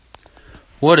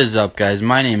What is up, guys?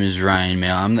 My name is Ryan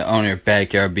Mail. I'm the owner of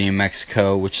Backyard BMX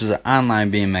Co., which is an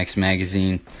online BMX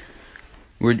magazine.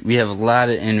 We have a lot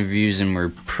of interviews, and we're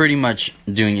pretty much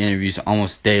doing interviews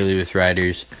almost daily with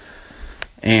riders.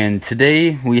 And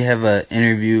today we have an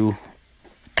interview,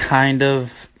 kind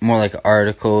of more like an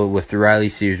article with Riley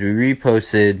Sears. We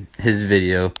reposted his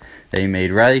video that he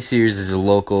made. Riley Sears is a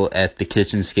local at the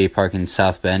Kitchen Skate Park in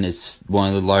South Bend. It's one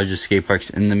of the largest skate parks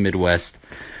in the Midwest.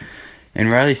 And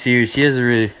Riley Sears, he has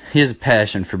a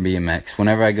passion for BMX.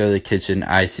 Whenever I go to the kitchen,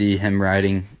 I see him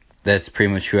riding. That's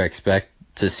pretty much who I expect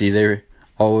to see there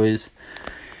always.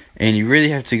 And you really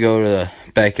have to go to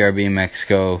Backyard BMX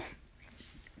Co.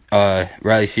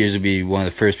 Riley Sears will be one of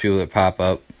the first people that pop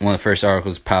up, one of the first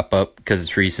articles to pop up because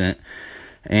it's recent.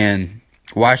 And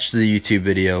watch the YouTube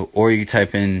video, or you can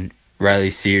type in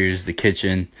Riley Sears, the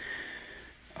kitchen.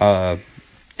 And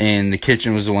the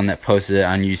kitchen was the one that posted it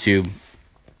on YouTube.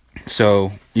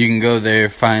 So you can go there,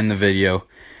 find the video,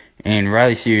 and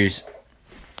Riley Sears,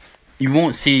 you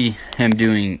won't see him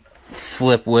doing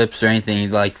flip whips or anything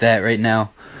like that right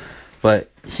now, but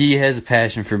he has a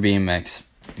passion for BMX.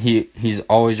 He's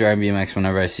always riding BMX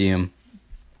whenever I see him,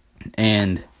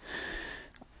 and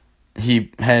he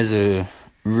has a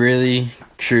really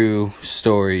true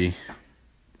story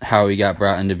how he got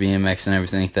brought into BMX and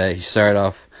everything like that. He started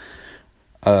off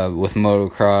with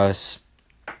motocross,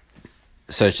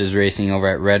 such as racing over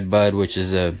at Red Bud, which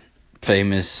is a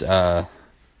famous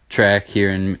track here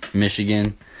in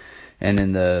Michigan and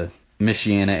in the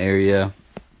Michiana area.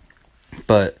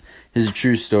 But his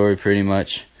true story, pretty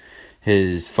much,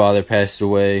 his father passed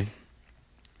away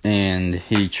and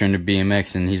he turned to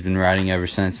BMX, and he's been riding ever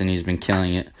since, and he's been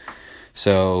killing it.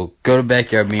 So go to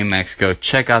Backyard BMX, go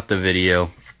check out the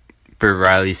video for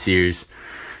Riley Sears,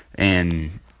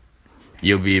 and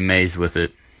you'll be amazed with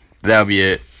it. That'll be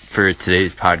it for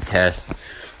today's podcast.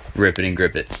 Rip it and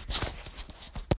grip it.